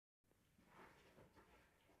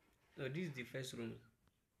So this is the first room.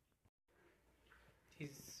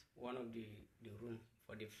 This is one of the room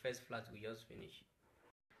for the first flat we just finished.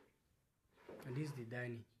 And this is the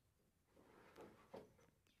dining.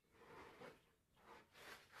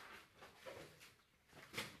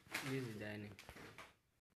 This is the dining.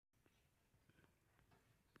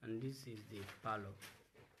 And this is the parlor.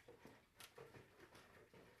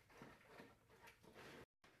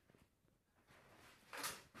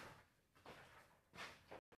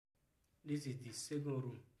 This is the second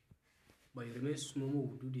room, but it remains small.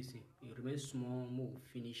 We'll do this thing. It remains small. We'll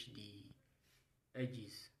finish the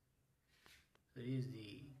edges. So this is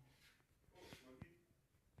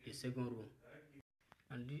the second room,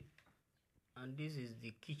 and this is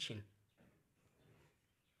the kitchen.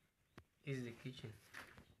 This is the kitchen.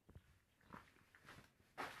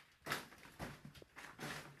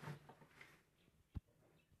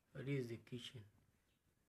 So this is the kitchen.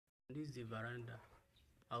 This is the veranda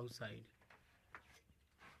outside.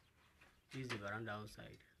 This is the veranda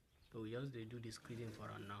outside. So we just do the screening for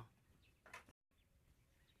us now.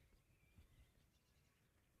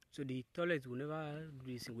 So the toilets, we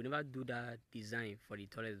never do that design for the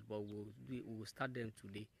toilets, but we'll start them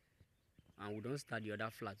today, and we don't start the other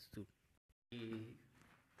flats too.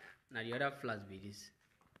 Now the other flats be this.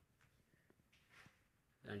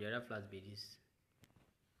 And the other flats be this.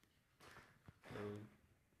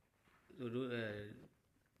 So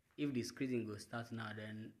if the screening go start now,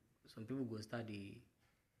 then some people go start the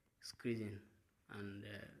screening, and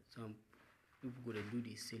some people go to do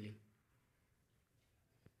the ceiling.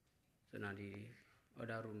 So now the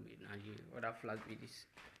other room, now the other flat be this.